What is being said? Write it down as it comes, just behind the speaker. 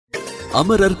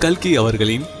அமரர் கல்கி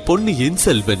அவர்களின் பொன்னியின்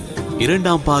செல்வன்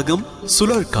இரண்டாம் பாகம்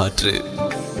சுழற்காற்று.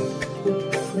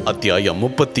 அத்தியாயம்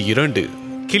 32.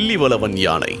 கிள்ளிவளவன்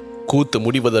யானை. கூத்து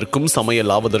முடிவதற்கும்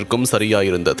சமையல் ஆவதற்கும்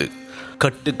சரியாயிருந்தது.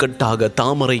 கட்டுக்கட்டாக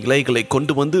தாமரை இலைகளை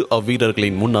கொண்டு வந்து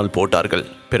அவ்வீரர்களின் முன்னால் போட்டார்கள்.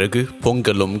 பிறகு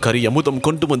பொங்கலும் கரியமுதம்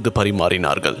கொண்டு வந்து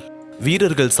பரிமாறினார்கள்.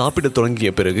 வீரர்கள் சாப்பிட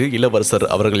தொடங்கிய பிறகு இளவரசர்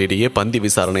அவர்களிடையே பந்தி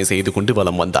விசாரணை செய்து கொண்டு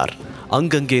வலம் வந்தார்.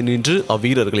 அங்கங்கே நின்று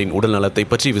அவ்வீரர்களின் உடல் நலத்தை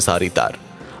பற்றி விசாரித்தார்.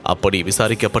 அப்படி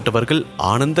விசாரிக்கப்பட்டவர்கள்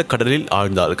ஆனந்த கடலில்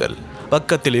ஆழ்ந்தார்கள்.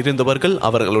 பக்கத்தில் இருந்தவர்கள்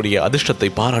அவர்களுடைய அதிர்ஷ்டத்தை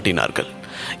பாராட்டினார்கள்.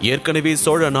 ஏற்கனவே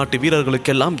சோழ நாட்டு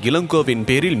வீரர்களுக்கெல்லாம் இளங்கோவின்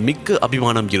பேரில் மிக்க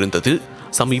அபிமானம் இருந்தது.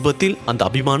 சமீபத்தில் அந்த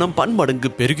அபிமானம் பன்மடங்கு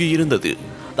பெருகியிருந்தது.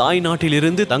 தாய்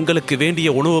நாட்டிலிருந்து தங்களுக்கு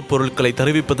வேண்டிய உணவுப் பொருட்களை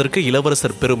தெரிவிப்பதற்கு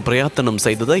இளவரசர் பெரும் பிரயத்தனம்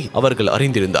செய்ததை அவர்கள்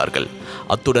அறிந்திருந்தார்கள்.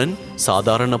 அத்துடன்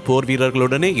சாதாரண போர்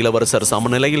வீரர்களுடனே இளவரசர்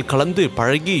சமநிலையில் கலந்து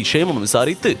பழகி சேமம்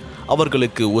விசாரித்து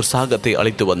அவர்களுக்கு உற்சாகத்தை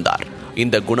அளித்து வந்தார்.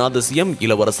 இந்த குணாதிசயம்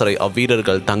இளவரசரை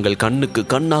அவ்வீரர்கள் தங்கள் கண்ணுக்கு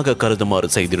கண்ணாக கருதுமாறு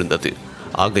செய்திருந்தது.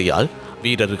 ஆகையால்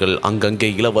வீரர்கள் அங்கங்கே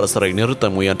இளவரசரை நிறுத்த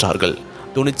முயன்றார்கள்.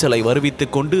 துணிச்சலை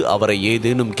வருவித்துக் கொண்டு அவரை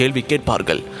ஏதேனும் கேள்வி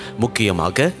கேட்பார்கள்.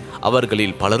 முக்கியமாக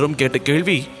அவர்களில் பலரும் கேட்ட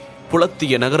கேள்வி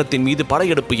புலத்திய நகரத்தின் மீது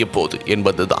படையெடுப்பு எப்போது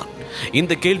என்பதுதான்.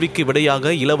 இந்த கேள்விக்கு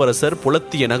விடையாக இளவரசர்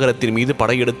புலத்திய நகரத்தின் மீது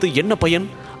படையெடுத்து என்ன பயன்,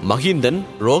 மகிந்தன்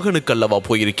ரோகனுக்கல்லவா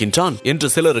போயிருக்கின்றான் என்று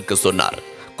சிலருக்கு சொன்னார்.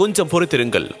 கொஞ்சம்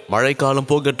பொறுத்திருங்கள், மழைக்காலம்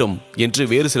போகட்டும் என்று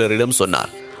வேறு சிலரிடம்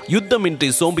சொன்னார். யுத்தமின்றி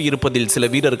சோம்பி இருப்பதில் சில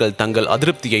வீரர்கள் தங்கள்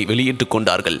அதிருப்தியை வெளியிட்டுக்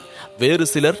கொண்டார்கள். வேறு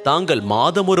சிலர் தாங்கள்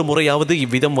மாதம் ஒரு முறையாவது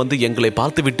இவ்விதம் வந்து எங்களை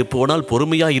பார்த்துவிட்டு போனால்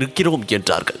பொறுமையாய் இருக்கிறோம்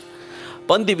என்றார்கள்.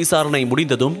 பந்தி விசாரணை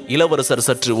முடிந்ததும் இளவரசர்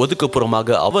சற்று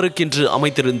ஒதுக்குப்புறமாக அவருக்கென்று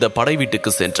அமைத்திருந்த படை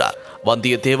வீட்டுக்கு சென்றார்.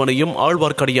 வந்தியத்தேவனையும்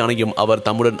ஆழ்வார்க்கடியானையும் அவர்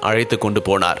தம்முடன் அழைத்து கொண்டு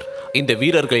போனார். இந்த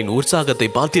வீரர்களின் உற்சாகத்தை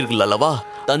பார்த்தீர்கள் அல்லவா?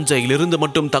 தஞ்சையிலிருந்து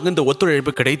மட்டும் தகுந்த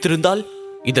ஒத்துழைப்பு கிடைத்திருந்தால்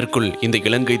இதற்குள் இந்த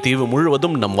இலங்கை தீவு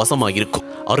முழுவதும் நம் வசமாயிருக்கும்.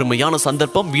 அருமையான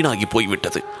சந்தர்ப்பம் வீணாகி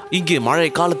போய்விட்டது. இங்கே மழை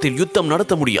காலத்தில் யுத்தம்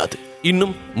நடத்த முடியாது.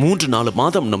 இன்னும் 3-4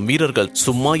 மாதம் நம் வீரர்கள்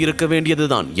சும்மா இருக்க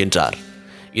வேண்டியதுதான் என்றார்.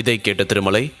 இதை கேட்ட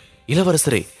திருமலை,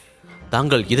 இளவரசரே,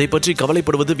 தாங்கள் இதை பற்றி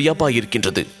கவலைப்படுவது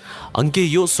வியப்பாயிருக்கின்றது.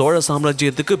 அங்கேயோ சோழ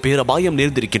சாம்ராஜ்யத்துக்கு பேரபாயம்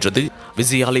நேர்ந்திருக்கின்றது.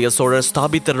 விஜயாலய சோழர்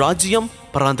ஸ்தாபித்த ராஜ்யம்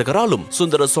பராந்தகராலும்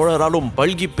சுந்தர சோழராலும்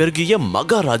பல்கி பெருகிய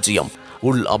மகாராஜ்யம்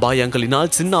உள்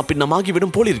அபாயங்களினால் சின்ன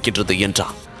பின்னமாகிவிடும் போலிருக்கின்றது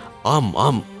என்றார். ஆம்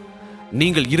ஆம்,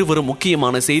 நீங்கள் இருவரும்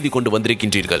முக்கியமான செய்தி கொண்டு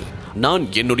வந்திருக்கின்றீர்கள். நான்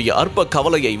என்னுடைய அற்ப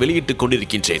கவலையை வெளியிட்டுக்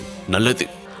கொண்டிருக்கின்றேன். நல்லது,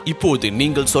 இப்போது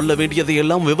நீங்கள் சொல்ல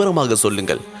வேண்டியதையெல்லாம் விவரமாக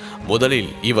சொல்லுங்கள்.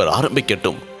 முதலில் இவர்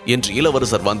ஆரம்பிக்கட்டும் என்று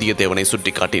இளவரசர் வந்தியத்தேவனை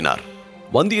சுட்டி காட்டினார்.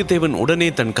 வந்தியத்தேவன் உடனே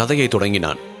தன் கதையை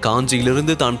தொடங்கினான்.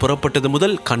 காஞ்சியிலிருந்து தான் புறப்பட்டது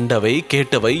முதல் கண்டவை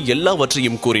கேட்டவை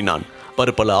எல்லாவற்றையும் கூறினான்.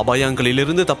 பற்பல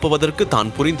அபாயங்களிலிருந்து தப்புவதற்கு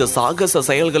தான் புரிந்த சாகச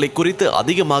செயல்களை குறித்து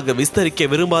அதிகமாக விஸ்தரிக்க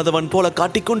விரும்பாதவன் போல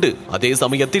காட்டிக்கொண்டு அதே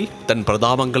சமயத்தில் தன்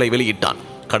பிரதாபங்களை வெளியிட்டான்.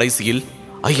 கடைசியில்,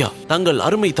 ஐயா, தங்கள்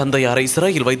அருமை தந்தையாரை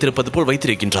சிறையில் வைத்திருப்பது போல்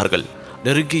வைத்திருக்கின்றார்கள்.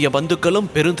 நெருங்கிய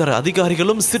பந்துக்களும் பெருந்தர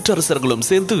அதிகாரிகளும் சிற்றரசர்களும்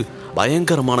சேர்ந்து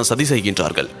பயங்கரமான சதி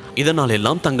செய்கின்றார்கள். இதனால்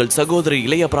எல்லாம் தங்கள் சகோதரி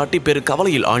இளைய பிராட்டி பெரு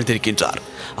கவலையில் ஆழ்ந்திருக்கின்றார்.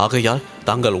 ஆகையால்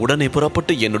தாங்கள் உடனே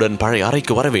புறப்பட்டு என்னுடன் பழைய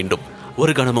அறைக்கு வர வேண்டும்.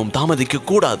 ஒரு கணமும் தாமதிக்க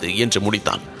கூடாது என்று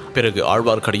முடித்தான். பிறகு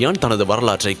ஆழ்வார்க்கடியான் தனது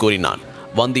வரலாற்றை கூறினான்.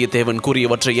 வந்தியத்தேவன்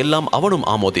கூறியவற்றை எல்லாம் அவனும்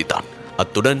ஆமோதித்தான்.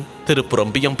 அத்துடன்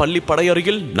திருப்புறம்பியம் பள்ளி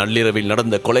படையருகில் நள்ளிரவில்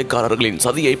நடந்த கொலைக்காரர்களின்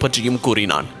சதியை பற்றியும்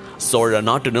கூறினான். சோழ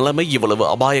நாட்டு நிலைமை இவ்வளவு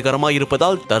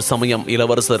அபாயகரமாயிருப்பதால் தற்சமயம்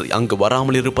இளவரசர் அங்கு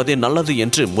வராமல் இருப்பதே நல்லது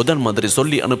என்று முதன் மந்திரி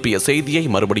சொல்லி அனுப்பிய செய்தியை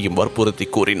மறுபடியும் வற்புறுத்தி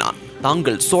கூறினான்.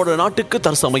 தாங்கள் சோழ நாட்டுக்கு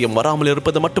தற்சமயம் வராமல்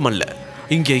இருப்பது மட்டுமல்ல,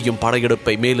 இங்கேயும்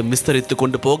படையெடுப்பை மேலும் விஸ்தரித்துக்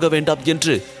கொண்டு போக வேண்டாம்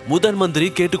என்று முதன் மந்திரி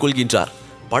கேட்டுக்கொள்கின்றார்.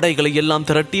 படைகளை எல்லாம்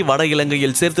திரட்டி வட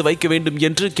இலங்கையில் சேர்த்து வைக்க வேண்டும்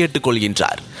என்று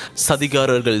கேட்டுக்கொள்கின்றார்.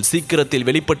 சதிகாரர்கள் சீக்கிரத்தில்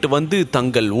வெளிப்பட்டு வந்து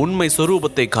தங்கள் உண்மை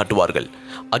சொரூபத்தை காட்டுவார்கள்.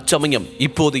 அச்சமயம்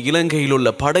இப்போது இலங்கையில்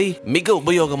உள்ள படை மிக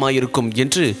உபயோகமாயிருக்கும்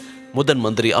என்று முதன்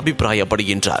மந்திரி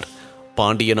அபிப்பிராயப்படுகின்றார்.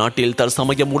 பாண்டிய நாட்டில்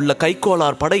தற்சமயம் உள்ள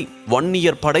கைக்கோளார் படை,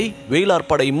 வன்னியர் படை, வேளார்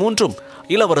படை மூன்றும்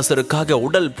இளவரசருக்காக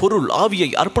உடல் பொருள் ஆவியை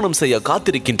அர்ப்பணம் செய்ய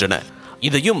காத்திருக்கின்றன.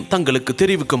 இதையும் தங்களுக்கு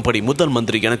தெரிவிக்கும்படி முதன்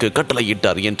மந்திரி எனக்கு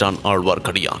கட்டளையிட்டார் என்றான்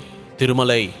ஆழ்வார்க்கடியான்.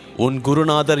 திருமலை, உன்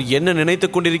குருநாதர் என்ன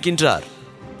நினைத்துக் கொண்டிருக்கின்றார்?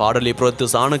 பாடலிபுரத்து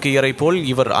சாணக்கியரை போல்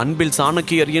இவர் அன்பில்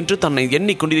சாணக்கியர் என்று தன்னை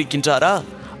எண்ணிக்கொண்டிருக்கின்றாரா?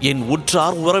 என்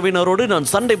உற்றார் உறவினரோடு நான்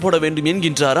சண்டை போட வேண்டும்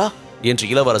என்கின்றாரா என்று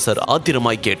இளவரசர்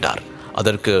ஆத்திரமாய் கேட்டார்.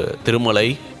 அதற்கு திருமலை,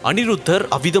 அனிருத்தர்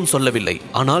அவ்விதம் சொல்லவில்லை.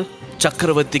 ஆனால்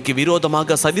சக்கரவர்த்திக்கு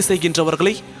விரோதமாக சதி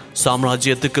செய்கின்றவர்களை,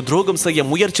 சாம்ராஜ்யத்துக்கு துரோகம் செய்ய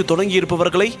முயற்சி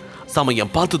தொடங்கியிருப்பவர்களை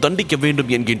சமயம் பார்த்து தண்டிக்க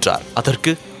வேண்டும் என்கின்றார்.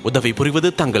 அதற்கு உதவி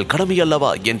புரிவது தங்கள் கடமை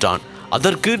அல்லவா என்றான்.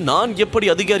 அதற்கு நான் எப்படி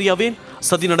அதிகாரியாவேன்?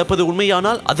 சதி நடப்பது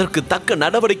உண்மையானால் அதற்கு தக்க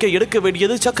நடவடிக்கை எடுக்க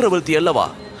வேண்டியது சக்கரவர்த்தி அல்லவா?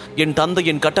 என்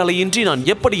தந்தையின் கட்டளையின்றி நான்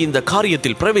எப்படி இந்த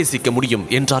காரியத்தில் பிரவேசிக்க முடியும்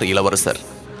என்றார் இளவரசர்.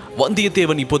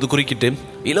 வந்தியத்தேவன் இப்போது குறுக்கிட்டு,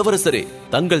 இளவரசரே,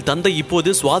 தங்கள் தந்தை இப்போது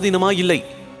சுவாதீனமாயில்லை.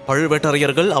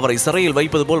 பழுவேட்டரையர்கள் அவரை சிறையில்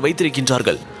வைப்பது போல்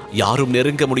வைத்திருக்கின்றார்கள். யாரும்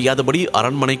நெருங்க முடியாதபடி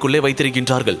அரண்மனைக்குள்ளே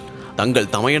வைத்திருக்கின்றார்கள்.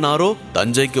 தங்கள் தமையனாரோ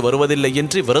தஞ்சைக்கு வருவதில்லை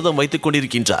என்று விரதம் வைத்துக்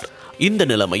கொண்டிருக்கின்றார். இந்த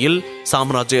நிலைமையில்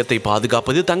சாம்ராஜ்யத்தை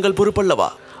பாதுகாப்பது தங்கள் பொறுப்பல்லவா?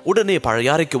 உடனே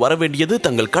பழையாறைக்கு வரவேண்டியது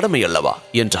தங்கள் கடமை அல்லவா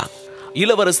என்றான்.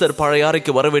 இளவரசர்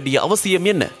பழையாறைக்கு வரவேண்டிய அவசியம்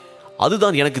என்ன?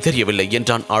 அதுதான் எனக்கு தெரியவில்லை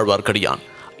என்றான் ஆழ்வார்க்கடியான்.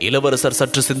 இளவரசர்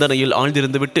சற்று சிந்தனையில்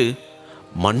ஆழ்ந்திருந்துவிட்டு,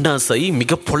 மண்ணாசை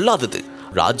மிக பொல்லாதது.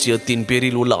 ராஜ்யத்தின்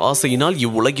பேரில் உள்ள ஆசையினால்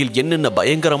இவ்வுலகில் என்னென்ன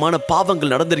பயங்கரமான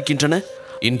பாவங்கள் நடந்திருக்கின்றன.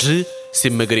 இன்று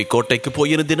சிம்மகிரி கோட்டைக்கு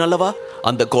போயிருந்தேன் அல்லவா?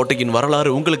 அந்த கோட்டையின் வரலாறு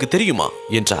உங்களுக்கு தெரியுமா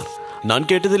என்றார். நான்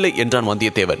கேட்டதில்லை என்றான்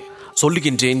வந்தியத்தேவன்.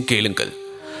 சொல்லுகின்றேன், கேளுங்கள்.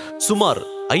 சுமார்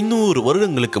 500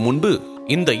 வருடங்களுக்கு முன்பு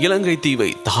இந்த இலங்கை தீவை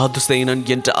தாதுசேனன்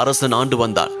என்ற அரசன் ஆண்டு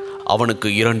வந்தான். அவனுக்கு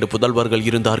 2 புதல்வர்கள்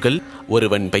இருந்தார்கள்.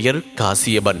 ஒருவன் பெயர்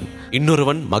காசியபன்,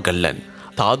 இன்னொருவன் மகல்லன்.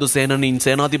 தாதுசேனனின்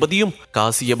சேனாதிபதியும்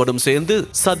காசியபனும் சேர்ந்து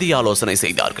சதி ஆலோசனை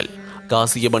செய்தார்கள்.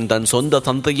 காசியபன் தன் சொந்த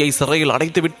தந்தையை சிறையில்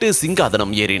அடைத்துவிட்டு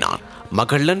சிங்காதனம் ஏறினான்.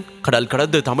 மகல்லன் கடல்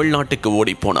கடந்து தமிழ்நாட்டுக்கு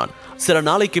ஓடிப்போனான். சில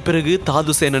நாளைக்கு பிறகு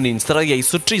தாதுசேனனின் சிறையை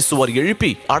சுற்றி சுவர்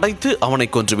எழுப்பி அடைத்து அவனை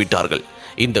கொன்றுவிட்டார்கள்.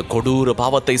 இந்த கொடூர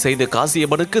பாவத்தை செய்த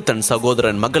காசியபனுக்கு தன்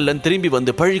சகோதரன் மகல்லன் திரும்பி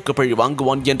வந்து பழிக்கு பழி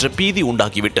வாங்குவான் என்ற பீதி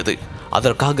உண்டாகிவிட்டது.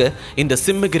 அதற்காக இந்த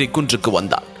சிம்மகிரி குன்றுக்கு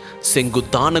வந்தான்.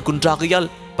 செங்குத்தான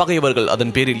குன்றாகையால் பகைவர்கள்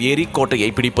அதன் பேரில் ஏறி கோட்டையை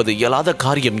பிடிப்பது இயலாத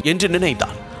காரியம் என்று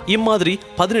நினைத்தான். இம்மாதிரி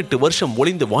 18 வருஷம்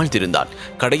ஒளிந்து வாழ்ந்திருந்தான்.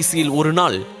 கடைசியில் ஒரு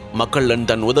நாள் மக்கள்ளன்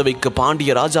தன் உதவிக்கு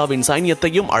பாண்டிய ராஜாவின்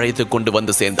சைன்யத்தையும் அழைத்து கொண்டு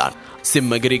வந்து சேர்ந்தான்.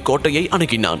 சிம்மகிரி கோட்டையை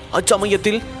அணுகினான்.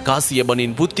 அச்சமயத்தில்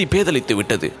காசியபனின் புத்தி பேதலித்து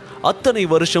விட்டது. அத்தனை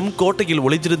வருஷம் கோட்டையில்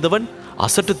ஒளிந்திருந்தவன்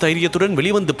அசட்டு தைரியத்துடன்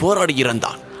வெளிவந்து போராடி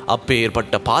இறந்தான்.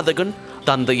 அப்பேற்பட்ட பாதகன்,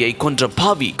 தந்தையை கொன்ற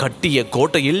பாவி கட்டிய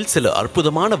கோட்டையில் சில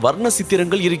அற்புதமான வர்ண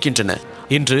சித்திரங்கள் இருக்கின்றன.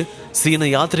 இன்று சீன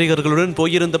யாத்ரீகர்களுடன்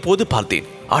போயிருந்த போது பார்த்தேன்.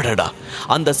 அடடா,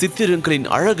 அந்த சித்திரங்களின்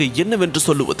அழகு என்னவென்று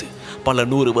சொல்லுவது? பல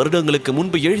 100 வருடங்களுக்கு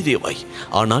முன்பு எழுதியவை.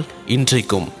 ஆனால்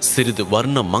இன்றைக்கும் சிறிது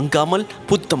வர்ணம் மங்காமல்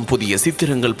புத்தம் புதிய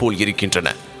சித்திரங்கள் போல்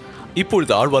இருக்கின்றன.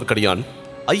 இப்பொழுது ஆழ்வார்க்கடியான்,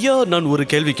 ஐயா, நான் ஒரு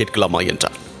கேள்வி கேட்கலாமா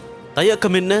என்றார்.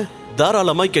 தயக்கம் என்ன?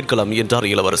 தாராளமாய் கேட்கலாம் என்றார்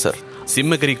இளவரசர்.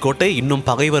 சிம்மகிரி கோட்டை இன்னும்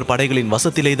பகைவர் படைகளின்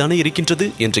வசத்திலே தானே இருக்கின்றது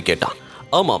என்று கேட்டான்.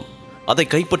 ஆமாம், அதை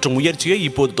கைப்பற்றும் முயற்சியை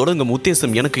இப்போது தொடங்கும்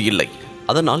உத்தேசம் எனக்கு இல்லை.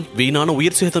 அதனால் வீணான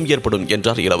உயிர் சேதம் ஏற்படும்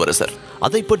என்றார் இளவரசர்.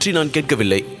 அதை பற்றி நான்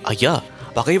கேட்கவில்லை ஐயா.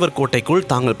 பகைவர் கோட்டைக்குள்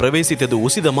தாங்கள் பிரவேசித்தது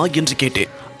உசிதமா என்று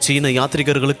கேட்டேன். சீன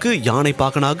யாத்ரிகர்களுக்கு யானை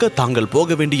பாகனாக தாங்கள்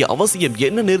போக வேண்டிய அவசியம்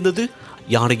என்ன நேர்ந்தது?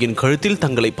 யானையின் கழுத்தில்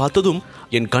தங்களை பார்த்ததும்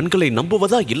என் கண்களை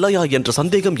நம்புவதா இல்லையா என்ற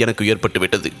சந்தேகம் எனக்கு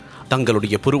ஏற்பட்டுவிட்டது.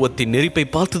 தங்களுடைய புருவத்தின் நெறிப்பை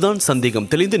பார்த்துதான் சந்தேகம்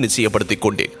தெளிந்து நிச்சயப்படுத்திக்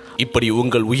கொண்டேன். இப்படி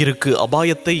உங்கள் உயிருக்கு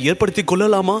அபாயத்தை ஏற்படுத்திக்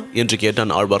கொள்ளலாமா என்று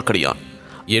கேட்டான் ஆழ்வார்க்கடியான்.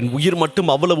 என் உயிர்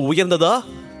மட்டும் அவ்வளவு உயர்ந்ததா?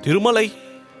 திருமலை,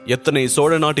 எத்தனை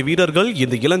சோழ நாட்டு வீரர்கள்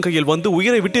இந்த இலங்கையில் வந்து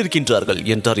உயிரை விட்டிருக்கின்றார்கள்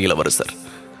என்றார் இளவரசர்.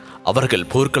 அவர்கள்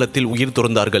போர்க்களத்தில் உயிர்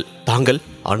துறந்தார்கள். தாங்கள்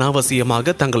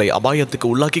அனாவசியமாக தங்களை அபாயத்துக்கு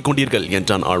உள்ளாக்கி கொண்டீர்கள்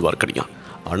என்றான் ஆழ்வார்க்கடியான்.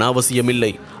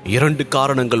 அனாவசியமில்லை, 2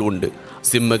 காரணங்கள் உண்டு.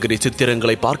 சிம்மகிரி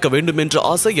சித்திரங்களை பார்க்க வேண்டும் என்ற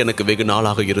ஆசை எனக்கு வெகு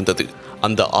நாளாக இருந்தது.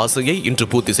 அந்த ஆசையை இன்று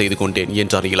பூர்த்தி செய்து கொண்டேன்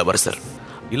என்றார் இளவரசர்.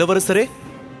 இளவரசரே,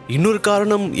 இன்னொரு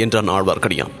காரணம் என்றான்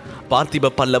ஆழ்வார்க்கடியான்.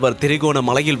 பார்த்திப பல்லவர் திரிகோண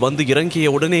மலையில் வந்து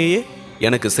இறங்கிய உடனேயே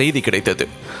எனக்கு செய்தி கிடைத்தது.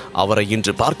 அவரை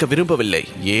இன்று பார்க்க விரும்பவில்லை.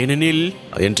 ஏனெனில்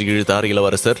என்று இழுத்தார்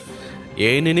இளவரசர்.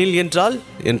 ஏனெனில் என்றால்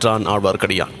என்றான்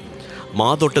ஆழ்வார்க்கடியான்.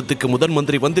 மாதோட்டத்துக்கு முதன்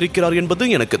மந்திரி வந்திருக்கிறார் என்பது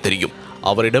எனக்கு தெரியும்.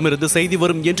 அவரிடமிருந்து செய்தி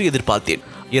வரும் என்று எதிர்பார்த்தேன்.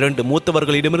 2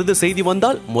 மூத்தவர்களிடமிருந்து செய்தி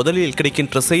வந்தால் முதலில்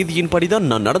கிடைக்கின்ற செய்தியின் படிதான்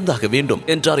நான் நடந்தாக வேண்டும்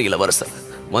என்றார் இளவரசர்.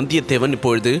 வந்தியத்தேவன்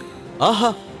இப்பொழுது, ஆஹா,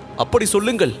 அப்படி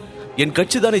சொல்லுங்கள், என்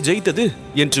கட்சிதானே ஜெயித்தது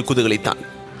என்று குதூகலித்தான்.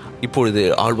 இப்பொழுது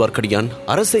ஆழ்வார்க்கடியான்,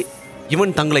 அரசே,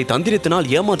 இவன் தங்களை தந்திரத்தினால்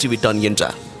ஏமாற்றிவிட்டான்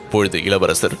என்றார். இப்பொழுது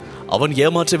இளவரசர், அவன்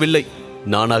ஏமாற்றவில்லை,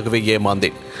 நானாகவே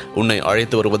ஏமாந்தேன். உன்னை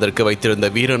அழைத்து வருவதற்கு வைத்திருந்த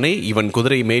வீரனை இவன்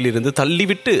குதிரை மேலிருந்து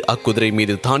தள்ளிவிட்டு அக்குதிரை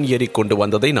மீது தான் ஏறி கொண்டு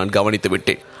வந்ததை நான் கவனித்து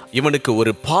விட்டேன். இவனுக்கு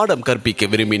ஒரு பாடம் கற்பிக்க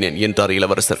விரும்பினேன் என்றார்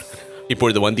இளவரசர்.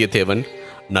 இப்பொழுது வந்தியத்தேவன்,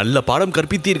 நல்ல பாடம்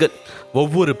கற்பித்தீர்கள்.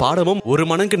 ஒவ்வொரு பாடமும் ஒரு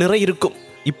மடங்கு நிறை இருக்கும்.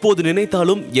 இப்போது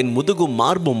நினைத்தாலும் என் முதுகும்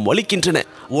மார்பும் வலிக்கின்றன.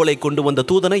 ஓலை கொண்டு வந்த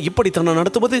தூதனை இப்படித்தான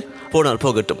நடத்துவது? போனால்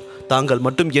போகட்டும், தாங்கள்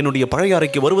மட்டும் என்னுடைய பழைய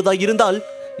அறைக்கு வருவதாயிருந்தால்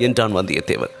என்றான்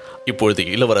வந்தியத்தேவன். இப்பொழுது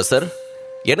இளவரசர்,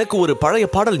 எனக்கு ஒரு பழைய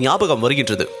பாடல் ஞாபகம்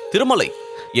வருகின்றது. திருமலை,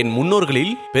 என்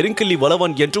முன்னோர்களில் பெருங்கிள்ளி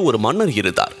வளவன் என்று ஒரு மன்னர்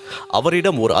இருந்தார்.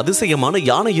 அவரிடம் ஒரு அதிசயமான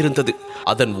யானை இருந்தது.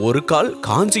 அதன் ஒரு கால்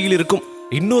காஞ்சியில் இருக்கும்,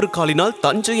 இன்னொரு காலினால்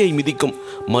தஞ்சையை மிதிக்கும்,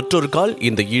 மற்றொரு கால்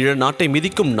இந்த ஈழ நாட்டை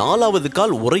மிதிக்கும், 4வது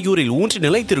கால் உறையூரில் ஊன்றி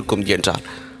நிலைத்திருக்கும் என்றார்.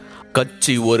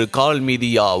 கச்சி ஒரு கால்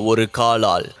மிதியா ஒரு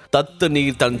காலால், தத்து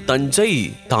நீர் தன் தஞ்சை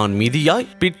தான் மிதியாய்,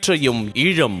 பிற்றையும்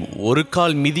ஈழம் ஒரு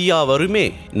கால் மிதியா வருமே,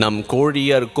 நம்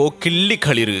கோழியர் கோக்கிள்ளி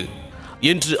களிறு.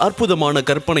 என்று அற்புதமான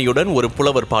கற்பனையுடன் ஒரு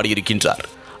புலவர் பாடியிருக்கின்றார்.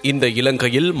 இந்த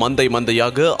இலங்கையில் மந்தை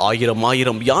மந்தையாக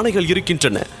 1000 யானைகள்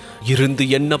இருக்கின்றன. இருந்து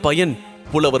என்ன பயன்?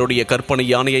 புலவருடைய கற்பனை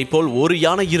யானையைப் போல் ஒரு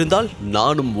யானை இருந்தால்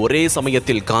நானும் ஒரே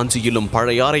சமயத்தில் காஞ்சியிலும்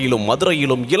பழையாறையிலும்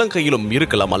மதுரையிலும் இலங்கையிலும்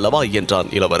இருக்கலாம் அல்லவா என்றான்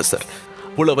இளவரசர்.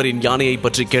 புலவரின் யானையை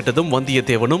பற்றி கேட்டதும்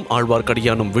வந்தியத்தேவனும்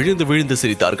ஆழ்வார்க்கடியானும் விழுந்து விழுந்து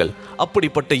சிரித்தார்கள்.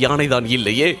 அப்படிப்பட்ட யானைதான்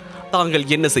இல்லையே, தாங்கள்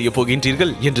என்ன செய்ய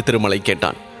போகின்றீர்கள் என்று திருமலை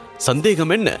கேட்டான்.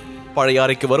 சந்தேகம் என்ன,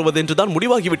 பழையாறைக்கு வருவதென்றுதான்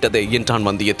முடிவாகிவிட்டதே என்றான்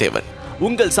வந்தியத்தேவன்.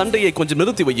 உங்கள் சண்டையை கொஞ்சம்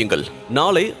நிறுத்தி வையுங்கள்.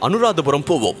 நாளை அனுராதபுரம்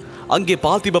போவோம். அங்கே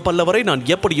பார்த்திப பல்லவரை நான்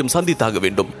எப்படியும் சந்தித்தாக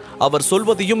வேண்டும். அவர்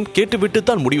சொல்வதையும்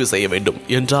கேட்டுவிட்டுத்தான் முடிவு செய்ய வேண்டும்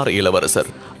என்றார் இளவரசர்.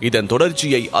 இதன்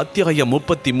தொடர்ச்சியை அத்தியாயம்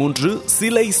 33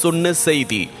 சிலை சொன்ன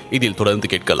செய்தி இதில் தொடர்ந்து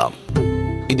கேட்கலாம்.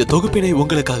 இந்த தொகுப்பினை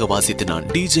உங்களுக்காக வாசித்து நான்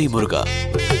DJ முருகா.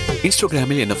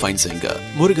 இன்ஸ்டாகிராமில் என்ன ஃபைண்ட் செய்யுங்க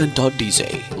murugan.dj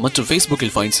மற்றும்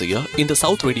Facebookல் ஃபைண்ட் செய்ய இந்த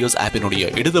சவுத் ரேடியோஸ்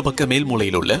ஆப்பினுடைய இடது பக்க மேல்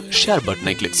மூலையில் உள்ள ஷேர்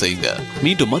பட்டனை கிளிக் செய்யுங்க.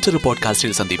 மீண்டும் மற்றொரு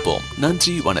பாட்காஸ்டில் சந்திப்போம்.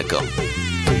 நன்றி, வணக்கம்.